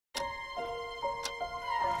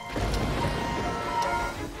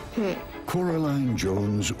Coraline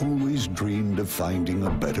Jones always dreamed of finding a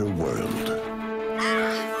better world.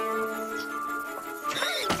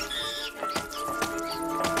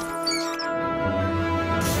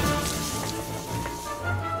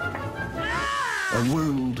 A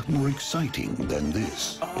world more exciting than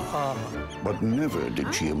this. But never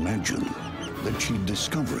did she imagine that she'd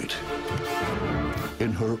discover it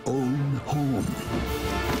in her own home.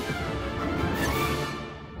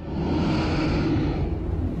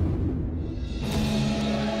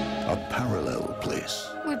 A parallel place.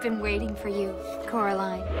 We've been waiting for you,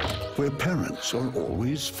 Coraline. Where parents are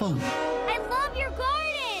always fun. I love your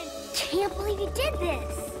garden! Can't believe you did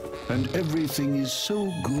this! And everything is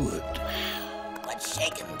so good. What's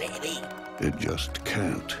shaking, baby? It just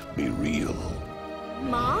can't be real.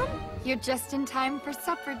 Mom? You're just in time for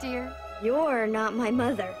supper, dear. You're not my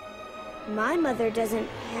mother. My mother doesn't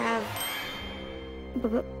have...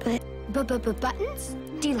 Buttons?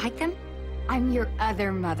 Do you like them? I'm your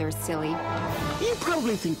other mother, silly. You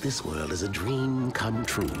probably think this world is a dream come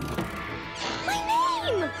true. My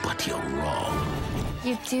name! But you're wrong.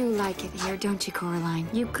 You do like it here, don't you, Coraline?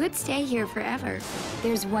 You could stay here forever.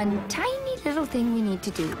 There's one tiny little thing we need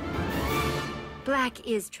to do. Black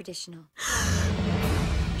is traditional.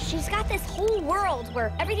 She's got this whole world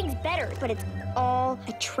where everything's better, but it's all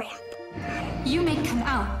a trap. You may come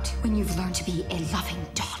out when you've learned to be a loving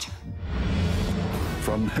daughter.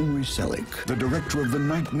 From Henry Selick, the director of The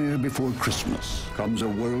Nightmare Before Christmas, comes a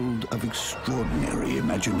world of extraordinary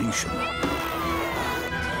imagination.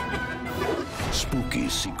 Spooky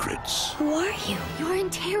secrets. Who are you? You're in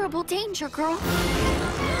terrible danger, girl.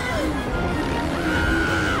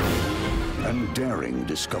 And daring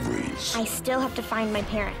discoveries. I still have to find my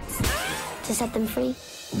parents. To set them free.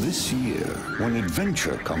 This year, when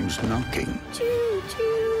adventure comes knocking,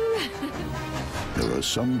 Choo-choo. there are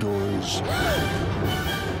some doors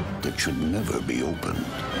that should never be opened.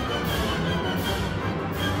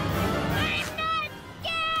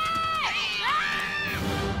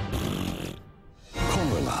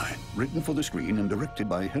 Coraline, written for the screen and directed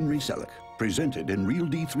by Henry Selick, presented in Real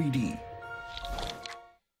D 3D.